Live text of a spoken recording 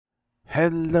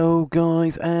Hello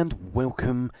guys and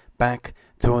welcome back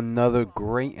to another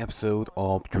great episode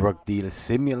of Drug Dealer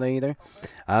Simulator.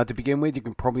 To begin with, you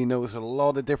can probably notice a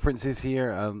lot of differences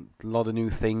here, a lot of new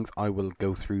things. I will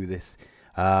go through this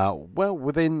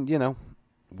within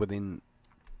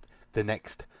the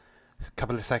next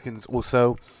couple of seconds or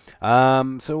so.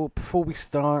 So before we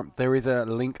start, there is a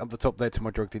link at the top there to my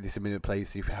Drug Dealer Simulator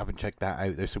playlist. If you haven't checked that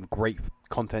out, there's some great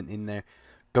content in there.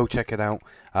 Go check it out.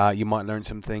 You might learn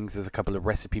some things. There's a couple of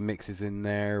recipe mixes in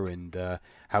there and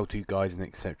how-to guides and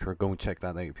etc. Go and check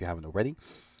that out if you haven't already.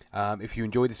 If you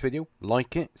enjoyed this video,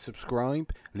 like it,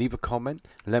 subscribe, leave a comment,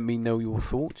 let me know your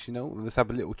thoughts. Let's have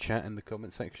a little chat in the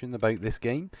comment section about this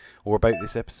game or about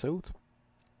this episode.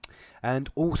 And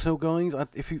also, guys,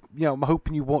 if I'm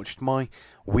hoping you watched my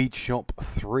Weed Shop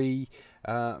 3,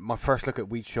 my first look at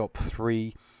Weed Shop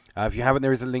 3. If you haven't,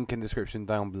 there is a link in the description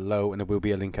down below, and there will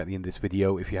be a link at the end of this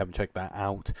video. If you haven't checked that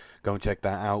out, go and check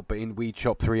that out. But in Weed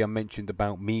Shop 3, I mentioned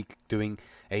about me doing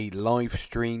a live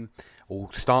stream, or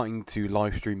starting to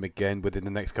live stream again within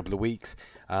the next couple of weeks.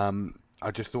 I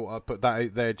just thought I'd put that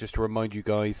out there just to remind you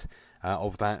guys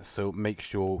of that. So make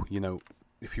sure,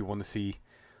 if you want to see,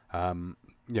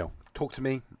 talk to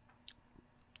me,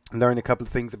 learn a couple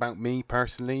of things about me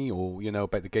personally, or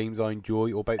about the games I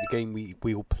enjoy, or about the game we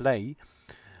will play.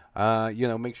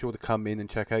 Make sure to come in and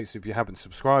check out. So if you haven't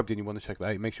subscribed and you want to check that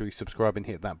out, make sure you subscribe and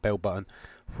hit that bell button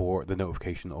for the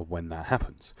notification of when that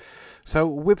happens. So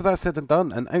with that said and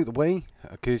done and out the way,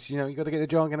 because you got to get the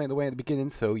jargon out the way at the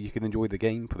beginning so you can enjoy the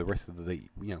game for the rest of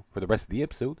the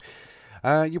episode.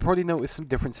 You probably notice some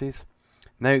differences.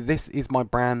 Now this is my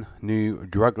brand new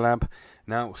drug lab.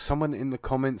 Now someone in the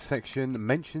comments section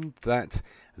mentioned that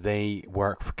they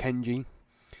work for Kenji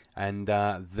and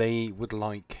they would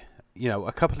like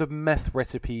a couple of meth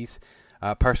recipes,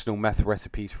 personal meth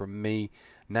recipes from me.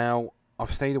 Now,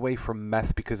 I've stayed away from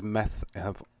meth because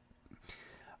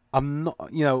I'm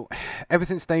not, ever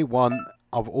since day one,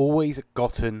 I've always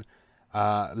gotten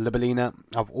Libellina,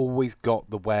 I've always got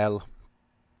the well,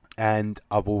 and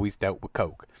I've always dealt with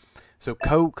Coke. So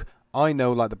Coke, I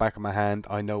know like the back of my hand,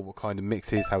 I know what kind of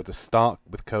mixes, how to start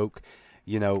with Coke,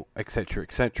 etc.,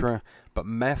 etc. But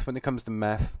meth, when it comes to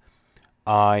meth,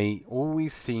 I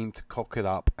always seem to cock it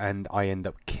up and I end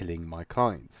up killing my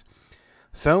clients.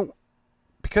 So,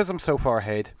 because I'm so far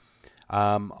ahead,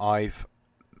 I've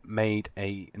made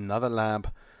another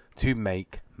lab to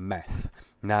make meth.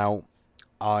 Now,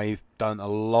 I've done a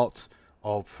lot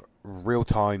of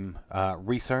real-time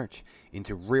research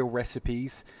into real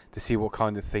recipes to see what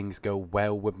kind of things go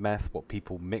well with meth, what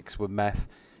people mix with meth,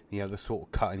 the sort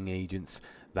of cutting agents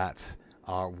that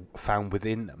are found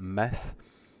within meth.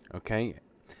 Okay,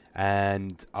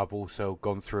 and I've also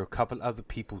gone through a couple other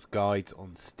people's guides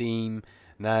on Steam.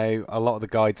 Now, a lot of the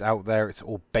guides out there, it's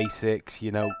all basics,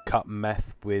 cut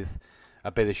meth with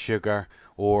a bit of sugar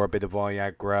or a bit of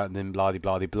Viagra and then blah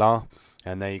blah blah.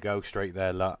 And there you go, straight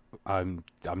there. Look, I'm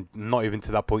not even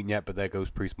to that point yet, but there goes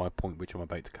proves my point, which I'm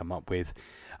about to come up with.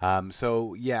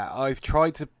 So yeah, I've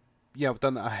tried to. I've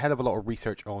done a hell of a lot of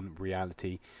research on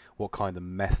reality, what kind of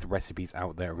meth recipes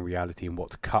out there in reality and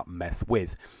what to cut meth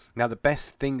with. Now, the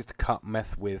best things to cut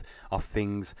meth with are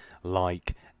things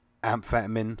like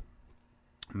amphetamine,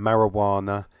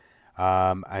 marijuana,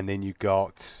 and then you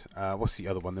got, what's the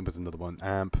other one? There was another one,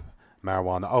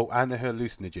 marijuana, and the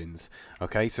hallucinogens.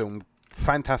 Okay, so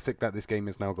fantastic that this game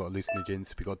has now got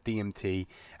hallucinogens. We got DMT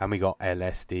and we got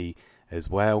LSD as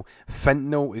well.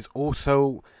 Fentanyl is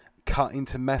also cut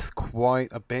into meth quite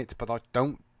a bit, but I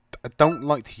don't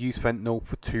like to use fentanyl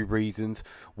for two reasons.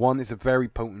 One, it's a very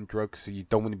potent drug, so you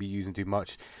don't want to be using too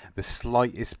much. The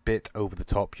slightest bit over the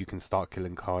top, you can start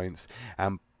killing clients.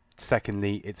 And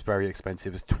secondly, it's very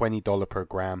expensive. It's $20 per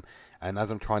gram. And as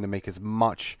I'm trying to make as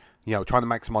much, trying to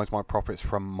maximize my profits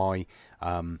from my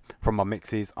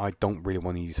mixes, I don't really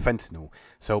want to use fentanyl.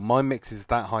 So my mixes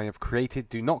that I have created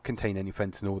do not contain any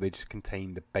fentanyl. They just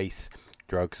contain the base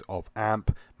drugs of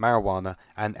amp, marijuana,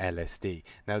 and LSD.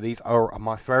 Now, these are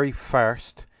my very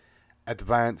first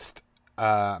advanced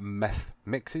meth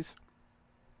mixes.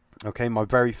 Okay, my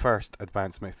very first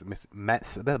advanced meth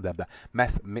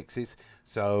mixes.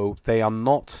 So they are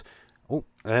not. Oh,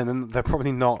 and they're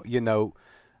probably not.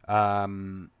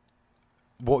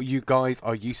 What you guys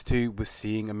are used to with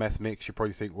seeing a meth mix. You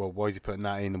probably think, well, why is he putting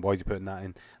that in, and why is he putting that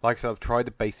in? Like I said, I've tried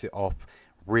to base it off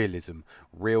realism,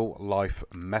 real life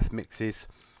meth mixes,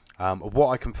 of what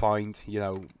I can find,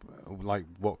 like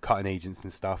what cutting agents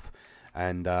and stuff,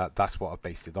 and that's what I've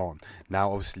based it on.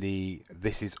 Now, obviously,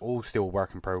 this is all still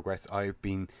work in progress. I've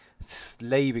been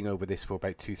slaving over this for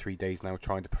about 2-3 days now,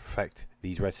 trying to perfect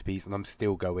these recipes, and I'm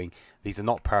still going. These are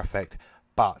not perfect,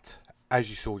 but as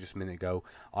you saw just a minute ago,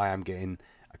 I am getting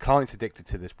clients addicted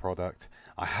to this product.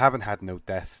 I haven't had no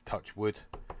deaths, touch wood.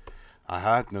 I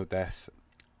had no deaths.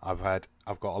 I've got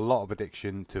a lot of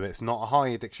addiction to it. It's not a high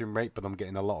addiction rate, but I'm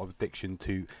getting a lot of addiction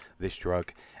to this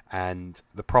drug. And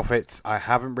the profits, I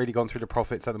haven't really gone through the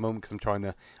profits at the moment because I'm trying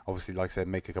to, obviously, like I said,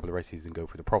 make a couple of races and go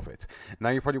through the profits. Now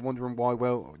you're probably wondering why.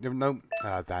 Well,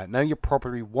 now you're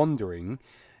probably wondering,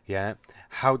 yeah,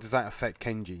 how does that affect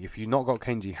Kenji? If you've not got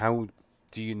Kenji, how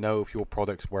do you know if your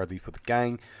product's worthy for the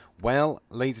gang? Well,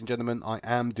 ladies and gentlemen, I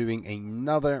am doing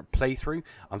another playthrough.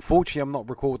 Unfortunately, I'm not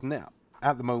recording it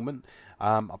at the moment,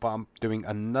 but I'm doing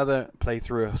another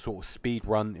playthrough, a sort of speed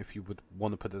run, if you would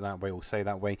want to put it that way or say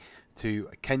that way, to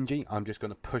Kenji. I'm just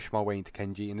going to push my way into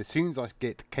Kenji, and as soon as I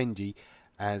get Kenji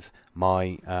as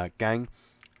my gang,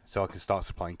 so I can start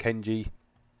supplying Kenji,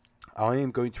 I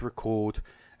am going to record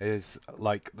as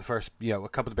like the first, a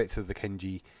couple of bits of the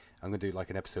Kenji. I'm going to do like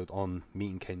an episode on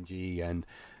meeting Kenji and,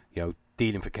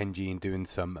 dealing for Kenji and doing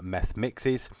some meth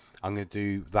mixes. I'm going to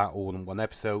do that all in one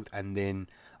episode, and then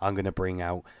I'm going to bring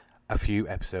out a few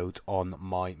episodes on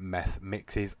my meth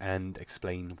mixes and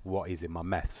explain what is in my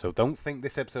meth. So don't think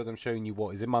this episode I'm showing you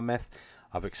what is in my meth.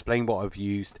 I've explained what I've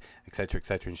used, etc.,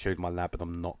 etc., and showed my lab, but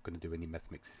I'm not going to do any meth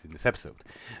mixes in this episode.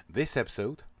 This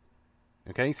episode,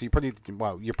 okay, so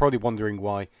you're probably wondering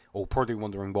why, or probably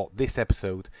wondering what this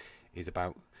episode is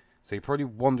about. So you're probably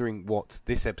wondering what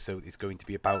this episode is going to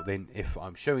be about then, if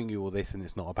I'm showing you all this and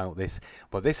it's not about this.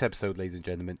 But this episode, ladies and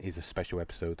gentlemen, is a special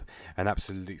episode. An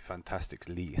absolutely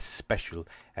fantastically special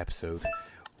episode.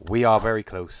 We are very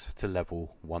close to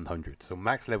level 100. So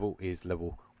max level is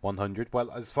level 100. Well,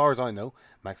 as far as I know,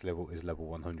 max level is level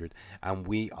 100. And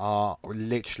we are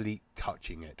literally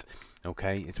touching it.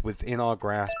 Okay, it's within our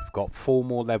grasp. We've got 4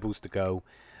 more levels to go.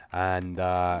 And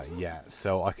yeah,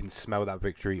 so I can smell that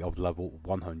victory of level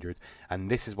 100, and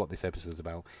this is what this episode is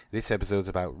about. This episode is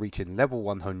about reaching level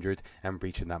 100 and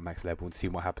reaching that max level and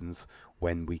seeing what happens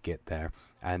when we get there.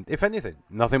 And if anything,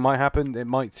 nothing might happen. It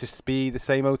might just be the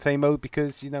same old,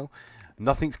 because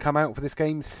nothing's come out for this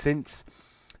game since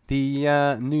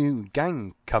the new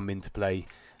gang come into play.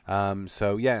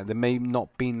 So yeah, there may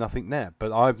not be nothing there,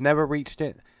 but I've never reached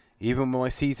it. Even my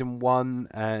Season 1,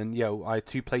 and I had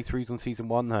 2 playthroughs on Season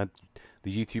 1. I had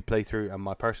the YouTube playthrough and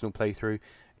my personal playthrough.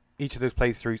 Each of those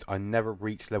playthroughs, I never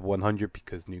reached level 100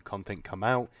 because new content come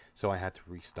out, so I had to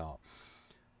restart.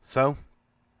 So,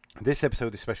 this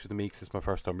episode is special to me because it's my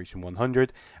first time reaching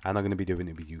 100, and I'm going to be doing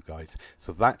it with you guys.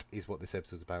 So that is what this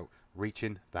episode is about,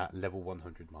 reaching that level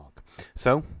 100 mark.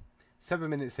 So, 7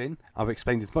 minutes in, I've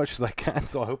explained as much as I can,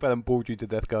 so I hope I haven't bored you to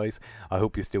death, guys. I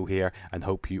hope you're still here and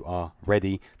hope you are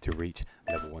ready to reach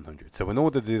level 100. So in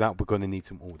order to do that, we're going to need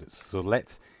some orders. So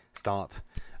let's start,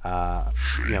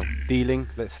 dealing.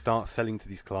 Let's start selling to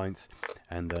these clients,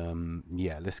 and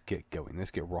yeah, let's get going. Let's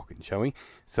get rocking, shall we?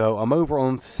 So I'm over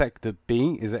on Sector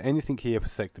B. Is there anything here for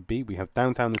Sector B? We have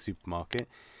downtown and supermarket.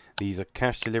 These are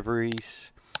cash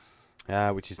deliveries,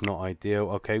 which is not ideal.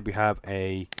 Okay, we have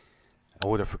a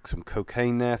order for some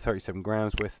cocaine there, 37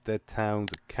 grams, West Dead Town,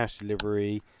 cash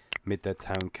delivery, Mid Dead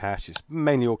Town cash. It's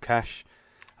mainly all cash,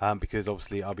 because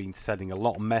obviously I've been selling a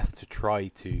lot of meth to try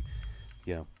to,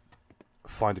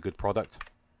 find a good product.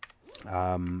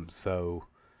 So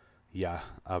yeah,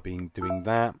 I've been doing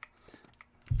that.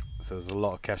 So there's a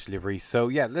lot of cash delivery. So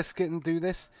yeah, let's get and do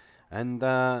this and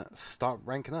start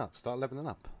ranking up, start leveling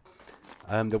up.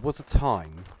 There was a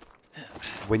time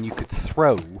when you could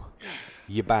throw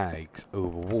your bags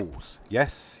over walls.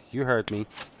 Yes, you heard me.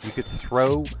 You could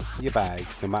throw your bags,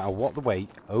 no matter what the weight,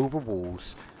 over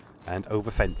walls and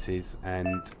over fences,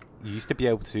 and you used to be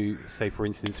able to, say for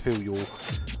instance, fill your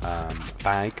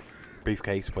bag,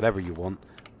 briefcase, whatever you want,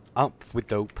 up with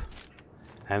dope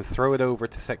and throw it over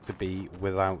to Sector B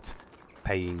without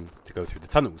paying to go through the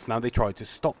tunnels. Now they tried to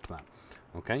stop that,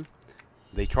 okay?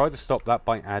 They tried to stop that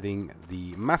by adding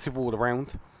the massive wall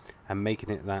around and making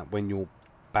it that when your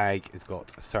bag has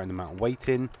got a certain amount of weight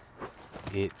in,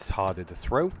 it's harder to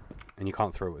throw and you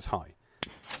can't throw as high.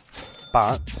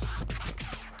 But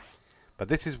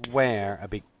this is where a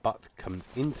big but comes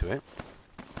into it.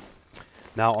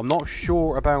 Now I'm not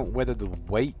sure about whether the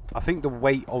weight, I think the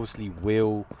weight obviously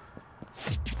will,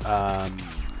 how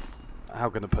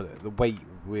can I put it, the weight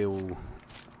will,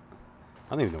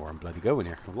 I don't even know where I'm bloody going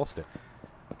here, I've lost it.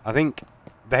 I think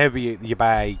the heavier your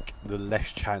bag, the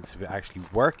less chance of it actually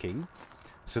working.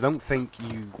 So don't think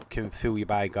you can fill your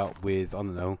bag up with, I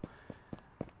don't know,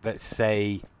 let's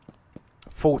say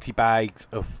 40 bags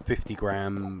of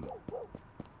 50-gram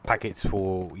packets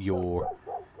for your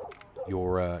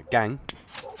gang.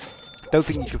 Don't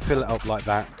think you can fill it up like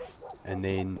that and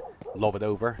then lob it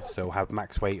over. So have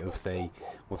max weight of, say,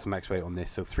 what's the max weight on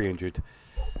this? So 300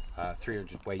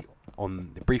 weight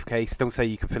on the briefcase. Don't say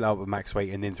you can fill it out with max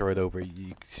weight and then throw it over.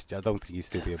 I don't think you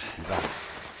still be able to do that.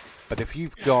 But if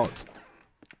you've got,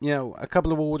 you know, a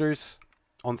couple of orders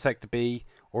on Sector B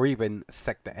or even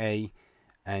Sector A,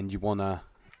 and you wanna,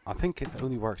 I think it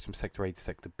only works from Sector A to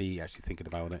Sector B. Actually, thinking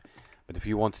about it. But if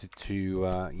you wanted to,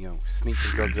 you know, sneak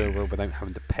some drugs over without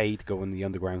having to pay to go in the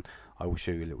underground, I will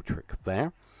show you a little trick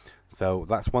there. So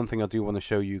that's one thing I do want to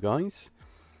show you guys.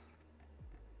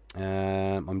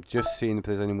 I'm just seeing if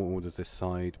there's any more orders this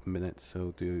side. Minute,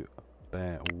 so do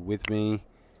bear with me.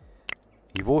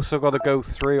 You've also got to go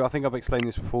through, I think I've explained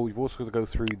this before, you've also got to go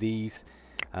through these,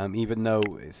 even though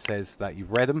it says that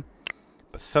you've read them.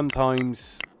 But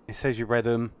sometimes it says you've read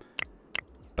them,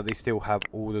 but they still have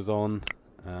orders on.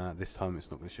 This time it's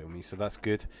not going to show me, so that's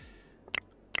good.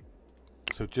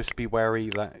 So just be wary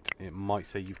that it might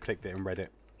say you've clicked it and read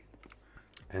it,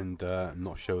 and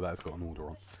not show that it's got an order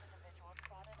on.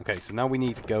 Okay, so now we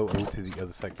need to go over to the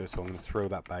other sector, so I'm going to throw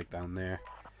that bag down there.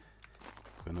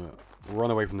 I'm going to run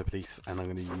away from the police, and I'm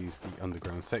going to use the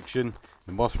underground section.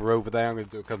 And whilst we're over there, I'm going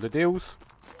to do a couple of deals.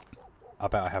 I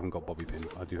bet I haven't got bobby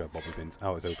pins. I do have bobby pins.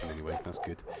 Oh, it's open anyway. That's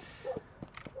good.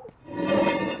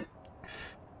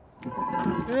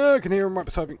 Yeah, I can hear him right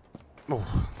beside me.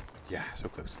 Oh, yeah, so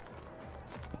close.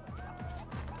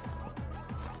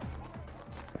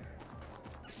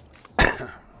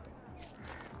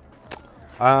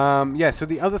 Yeah, so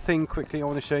the other thing quickly I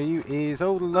want to show you is,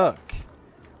 oh look,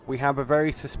 we have a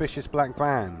very suspicious black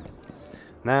van.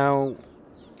 Now,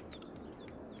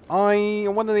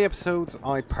 in one of the episodes,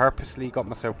 I purposely got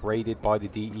myself raided by the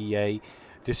DEA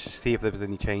just to see if there was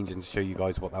any change and to show you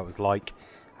guys what that was like.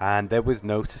 And there was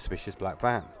no suspicious black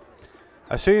van.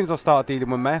 As soon as I start dealing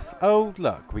with meth, oh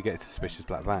look, we get a suspicious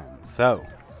black van. So,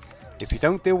 if you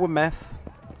don't deal with meth,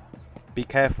 be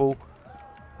careful.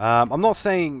 I'm not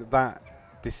saying that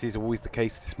this is always the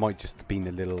case. This might just have been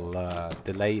a little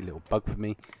delay, a little bug for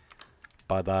me.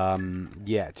 But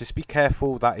yeah, just be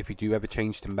careful that if you do ever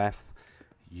change to meth,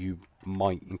 you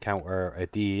might encounter a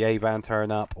DEA van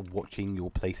turn up watching your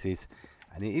places.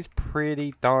 And it is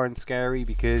pretty darn scary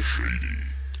because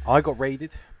I got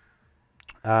raided.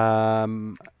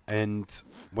 And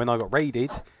when I got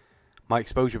raided, my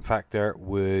exposure factor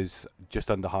was just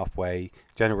under halfway.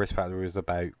 General risk factor was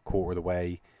about quarter of the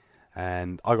way.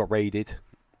 And I got raided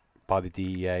by the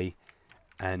DEA,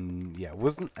 and yeah, it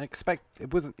wasn't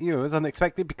you know, it was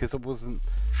unexpected because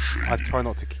I try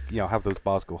not to, you know, have those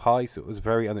bars go high, so it was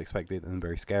very unexpected and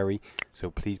very scary.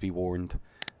 So please be warned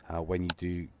when you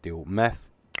do deal with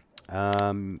meth.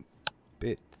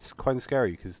 It's quite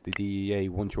scary because the DEA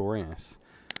want your ass.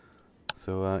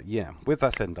 So yeah, with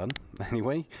that said and done,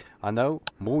 anyway, I know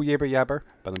more yabber yabber,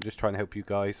 but I'm just trying to help you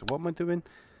guys. What am I doing?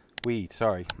 Weed,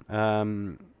 sorry.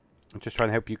 I'm just trying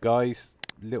to help you guys.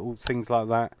 Little things like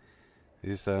that.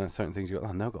 There's certain things you got.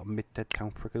 Oh, now I've got a mid-dead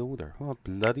town frickin' order. Oh,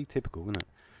 bloody typical, isn't it?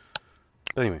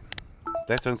 But anyway,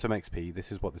 let's earn some XP.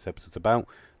 This is what this episode's about.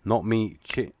 Not me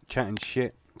chatting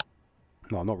shit.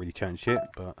 No, I'm not really chatting shit,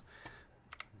 but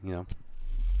you know,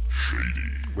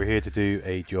 we're here to do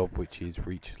a job which is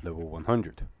reach level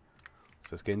 100. So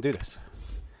let's get and do this.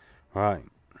 Alright,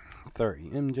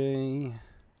 30 MJ.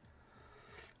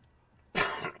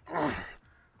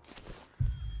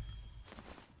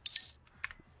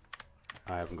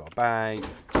 I haven't got a bag.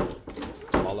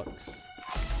 Bollocks.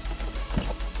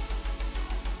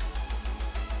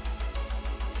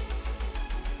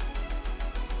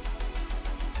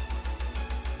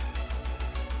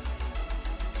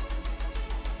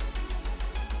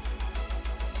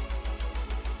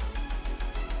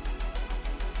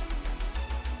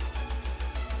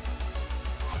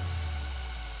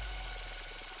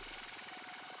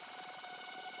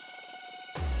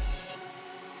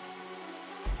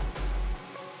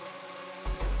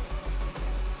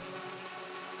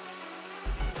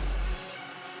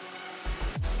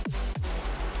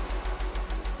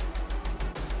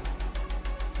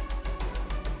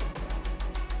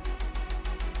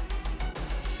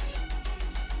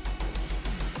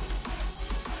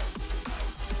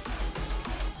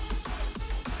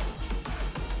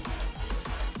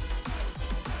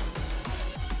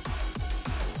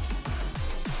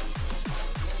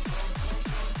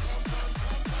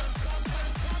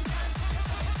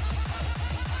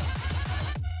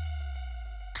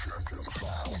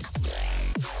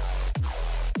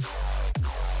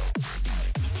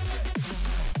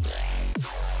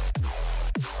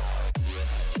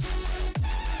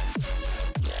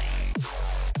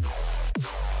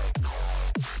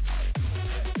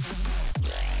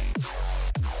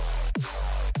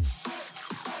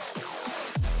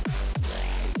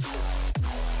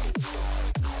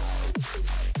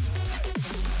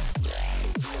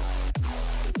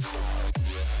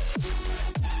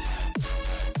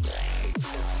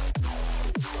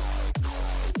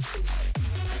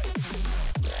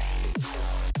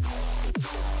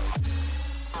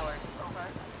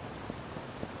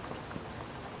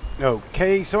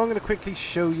 Okay, so I'm going to quickly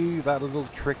show you that little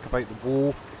trick about the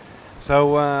wall.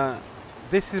 So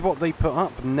this is what they put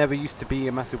up. Never used to be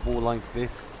a massive wall like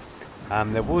this.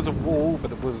 There was a wall,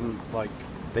 but it wasn't like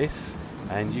this,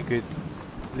 and you could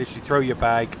literally throw your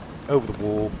bag over the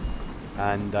wall,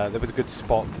 and there was a good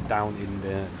spot down in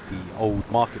the old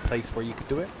marketplace where you could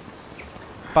do it.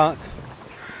 But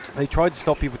they tried to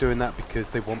stop people doing that because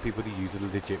they want people to use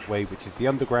a legit way, which is the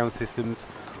underground systems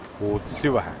or the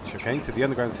sewer hatch. Okay, so the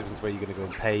underground systems where you're going to go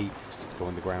and pay to go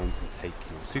underground and take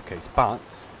your suitcase. But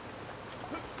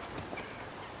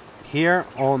here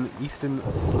on Eastern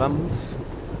Slums,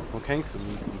 okay, so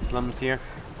Eastern Slums here,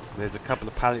 there's a couple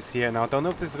of pallets here. Now I don't know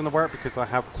if this is going to work because I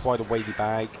have quite a weighty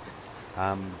bag,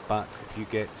 but if you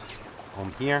get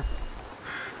on here,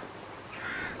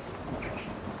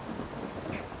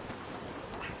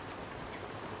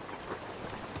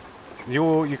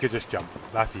 you could just jump.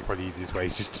 That's the probably easiest way,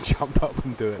 is just to jump up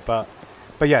and do it. But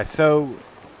yeah, so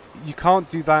you can't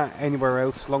do that anywhere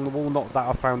else along the wall. Not that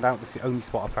I found out. This is the only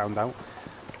spot I found out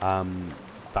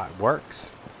that works.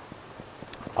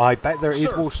 I bet there is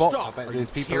wall spots. I bet there's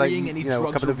people like, you know,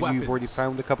 a couple of you have already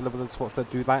found a couple of other spots that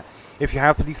do that. If you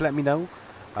have, please let me know.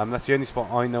 That's the only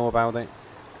spot I know about it,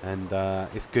 and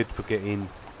it's good for getting,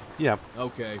 yeah.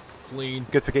 Okay, clean.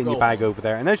 Good for getting your bag over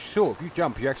there. And as you saw, if you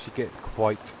jump, you actually get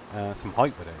quite some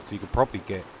height with it, so you could probably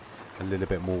get a little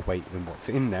bit more weight than what's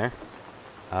in there.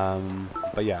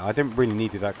 But yeah, I didn't really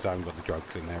need to do that because I haven't got the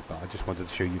drugs in there. But I just wanted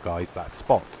to show you guys that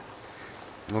spot.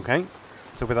 Okay,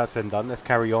 so with that said and done, let's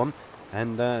carry on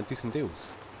and do some deals.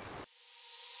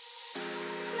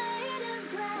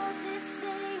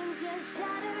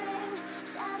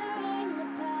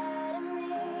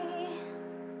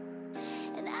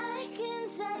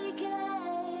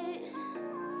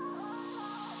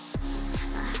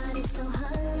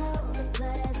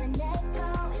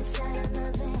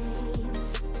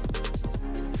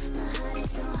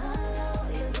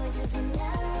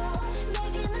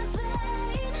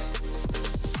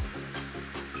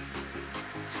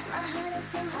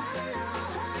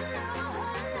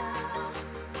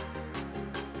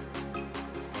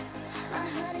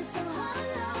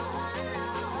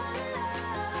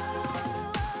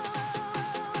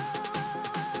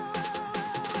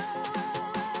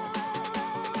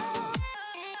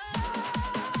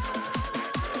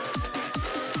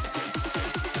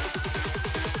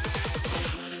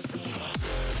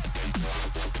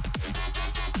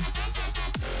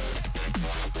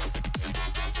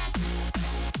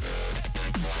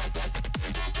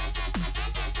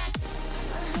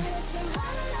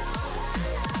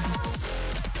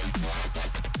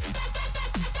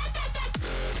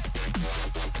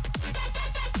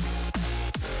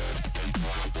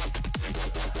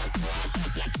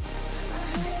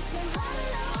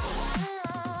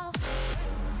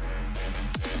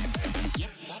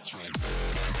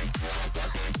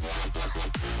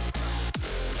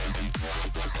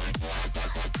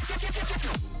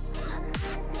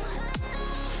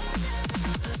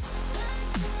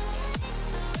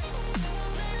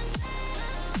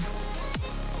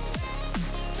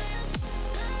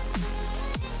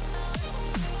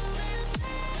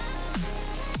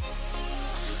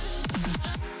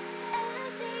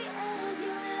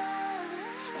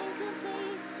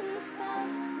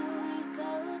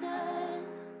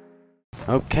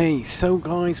 Okay, so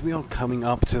guys, we are coming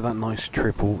up to that nice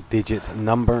triple digit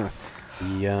number,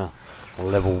 the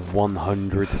level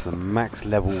 100, the max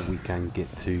level we can get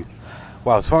to.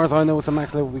 Well, as far as I know, it's the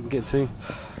max level we can get to.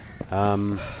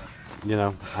 You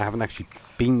know, I haven't actually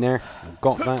been there,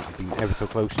 got that, I've been ever so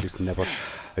close, just never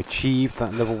achieved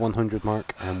that level 100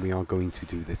 mark, and we are going to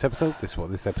do this episode. This is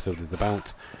what this episode is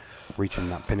about, reaching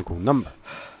that pinnacle number.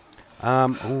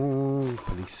 Oh,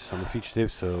 police, I'm a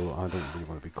fugitive, so I don't really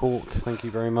want to be caught. Thank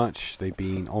you very much. They've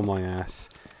been on my ass,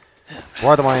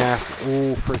 right on my ass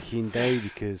all freaking day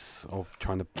because of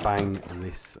trying to bang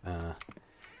this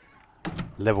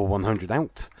level 100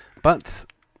 out. But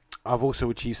I've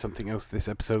also achieved something else this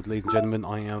episode, ladies and gentlemen.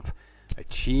 I have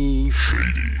achieved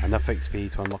enough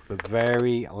XP to unlock the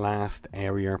very last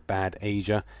area, Bad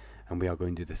Asia, and we are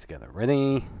going to do this together.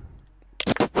 Ready?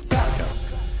 Let's go.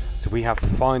 So we have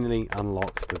finally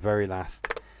unlocked the very last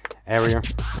area,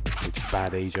 which is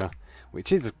Bad Asia,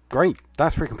 which is great.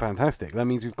 That's freaking fantastic. That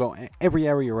means we've got every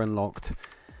area unlocked,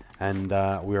 and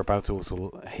we're about to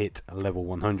also hit level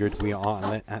 100. We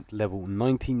are at level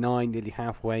 99, nearly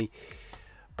halfway.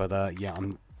 But yeah,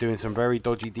 I'm doing some very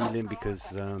dodgy dealing because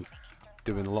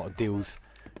doing a lot of deals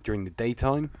during the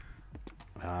daytime,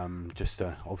 just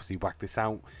to obviously whack this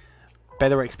out.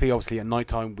 Better XP obviously at night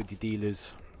time with the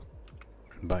dealers.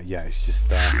 But yeah, it's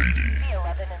just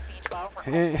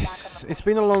it's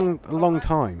been a long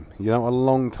time, you know, a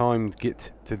long time to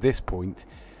get to this point.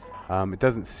 It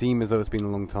doesn't seem as though it's been a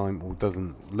long time, or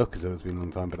doesn't look as though it's been a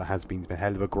long time, but it has been. It's been a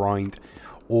hell of a grind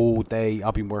all day.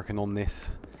 I've been working on this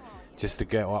just to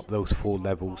get up those 4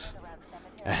 levels,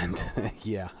 and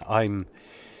yeah, I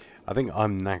think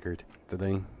I'm knackered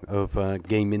today of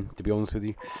gaming, to be honest with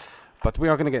you. But we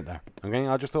are going to get there, okay?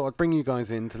 I just thought I'd bring you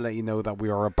guys in to let you know that we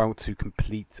are about to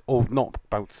complete, or not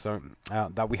about to start,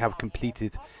 that we have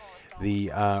completed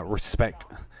the respect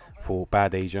for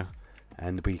Bad Asia.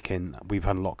 And we've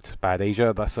unlocked Bad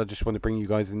Asia. I just want to bring you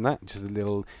guys in that. Just a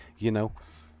little, you know,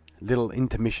 little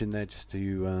intermission there just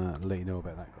to let you know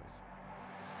about that, guys.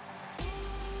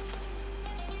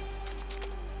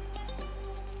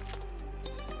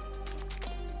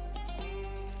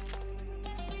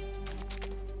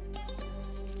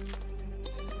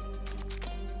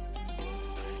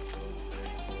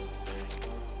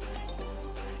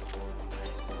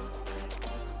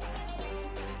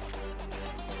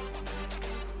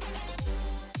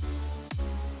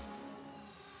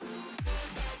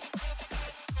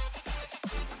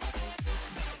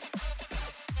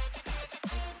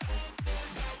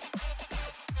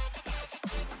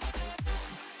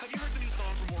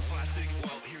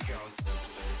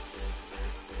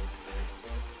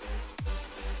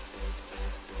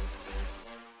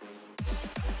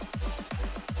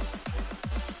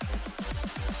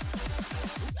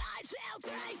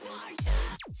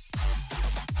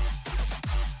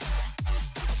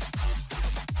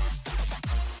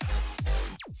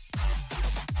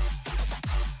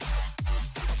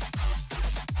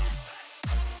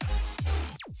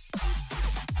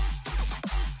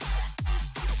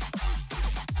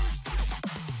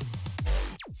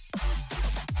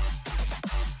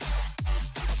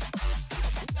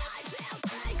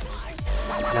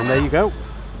 And there you go.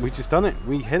 We just done it.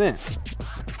 We hit it.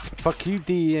 Fuck you,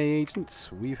 DEA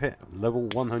agents. We've hit level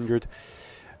 100.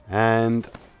 And,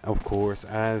 of course,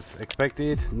 as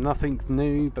expected, nothing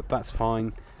new, but that's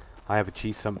fine. I have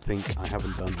achieved something I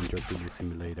haven't done in Drug Dealer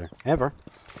Simulator ever.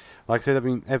 Like I said, I've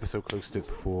been ever so close to it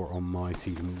before on my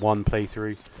Season 1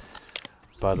 playthrough.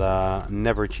 But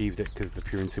never achieved it because of the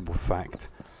pure and simple fact.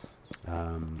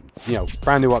 You know,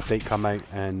 brand new update come out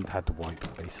and had to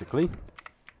wipe, basically.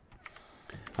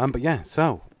 But yeah,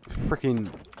 so freaking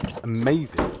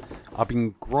amazing. I've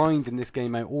been grinding this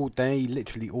game out all day,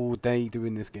 literally all day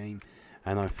doing this game,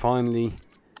 and I finally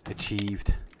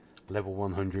achieved level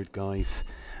 100, guys.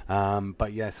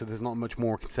 But yeah, so there's not much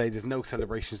more I can say. There's no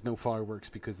celebrations, no fireworks,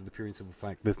 because of the pure and simple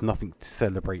fact there's nothing to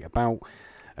celebrate about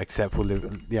except for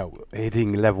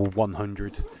hitting level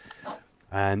 100,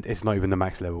 and it's not even the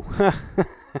max level.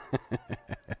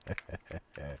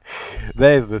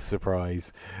 There's the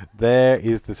surprise. There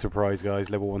is the surprise, guys.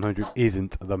 Level 100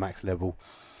 isn't the max level,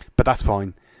 but that's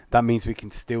fine. That means we can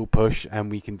still push,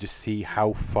 and we can just see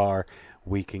how far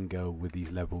we can go with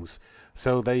these levels.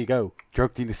 So there you go.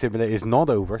 Drug Dealer Simulator is not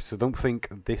over, so don't think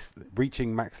this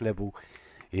reaching max level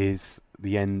is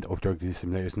the end of Drug Dealer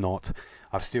Simulator. It's not.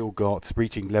 I've still got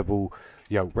reaching level,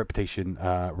 reputation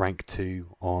rank 2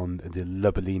 on the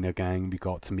Lubelina gang. We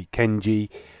got to meet Kenji.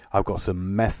 I've got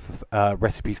some meth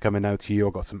recipes coming out to you.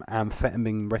 I've got some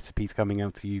amphetamine recipes coming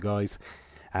out to you guys,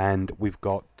 and we've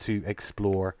got to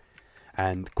explore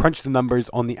and crunch the numbers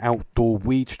on the outdoor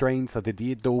weed strains. I did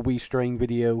the indoor weed strain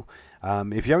video.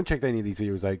 If you haven't checked any of these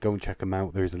videos out, go and check them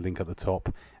out. There's a link at the top,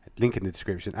 a link in the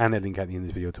description, and a link at the end of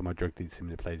this video to my Drug Dealer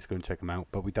Simulator playlist. Go and check them out.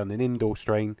 But we've done an indoor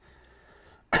strain.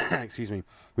 Excuse me.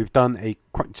 We've done a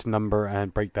crunch number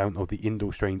and breakdown of the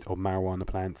indoor strains of marijuana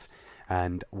plants,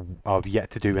 and I've yet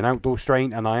to do an outdoor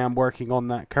strain, and I am working on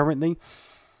that currently.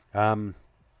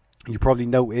 You probably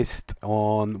noticed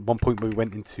on one point when we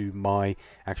went into my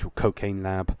actual cocaine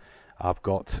lab, I've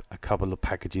got a couple of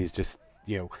packages just,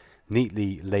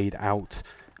 neatly laid out.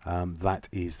 That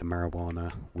is the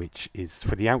marijuana, which is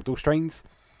for the outdoor strains.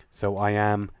 So I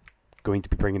am going to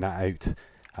be bringing that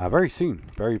out very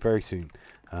soon, very, very soon.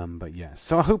 But yeah,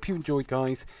 so I hope you enjoyed,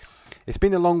 guys. It's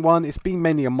been a long one. It's been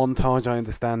mainly a montage, I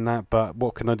understand that, but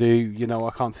what can I do?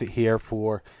 I can't sit here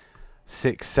for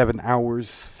 6-7 hours,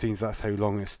 since that's how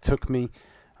long it's took me.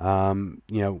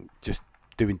 Just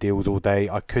doing deals all day.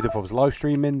 I could if I was live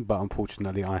streaming, but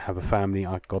unfortunately I have a family.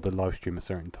 I've got to live stream at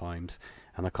certain times,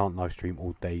 and I can't live stream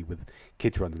all day with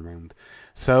kids running around.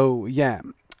 So yeah,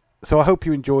 so I hope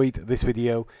you enjoyed this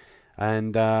video,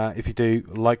 and if you do,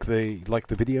 like the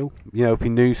video. If you're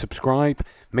new, subscribe.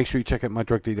 Make sure you check out my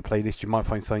Drug Dealer playlist. You might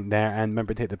find something there, and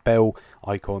remember to hit the bell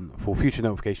icon for future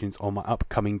notifications on my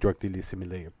upcoming Drug Dealer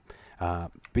Simulator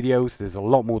videos. There's a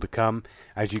lot more to come,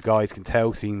 as you guys can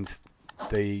tell, since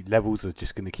the levels are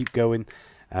just going to keep going,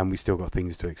 and we still got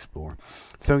things to explore.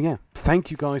 So yeah,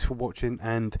 thank you guys for watching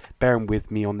and bearing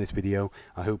with me on this video.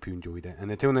 I hope you enjoyed it,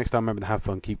 and until next time, remember to have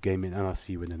fun, keep gaming, and I'll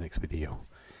see you in the next video.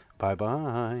 Bye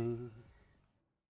bye.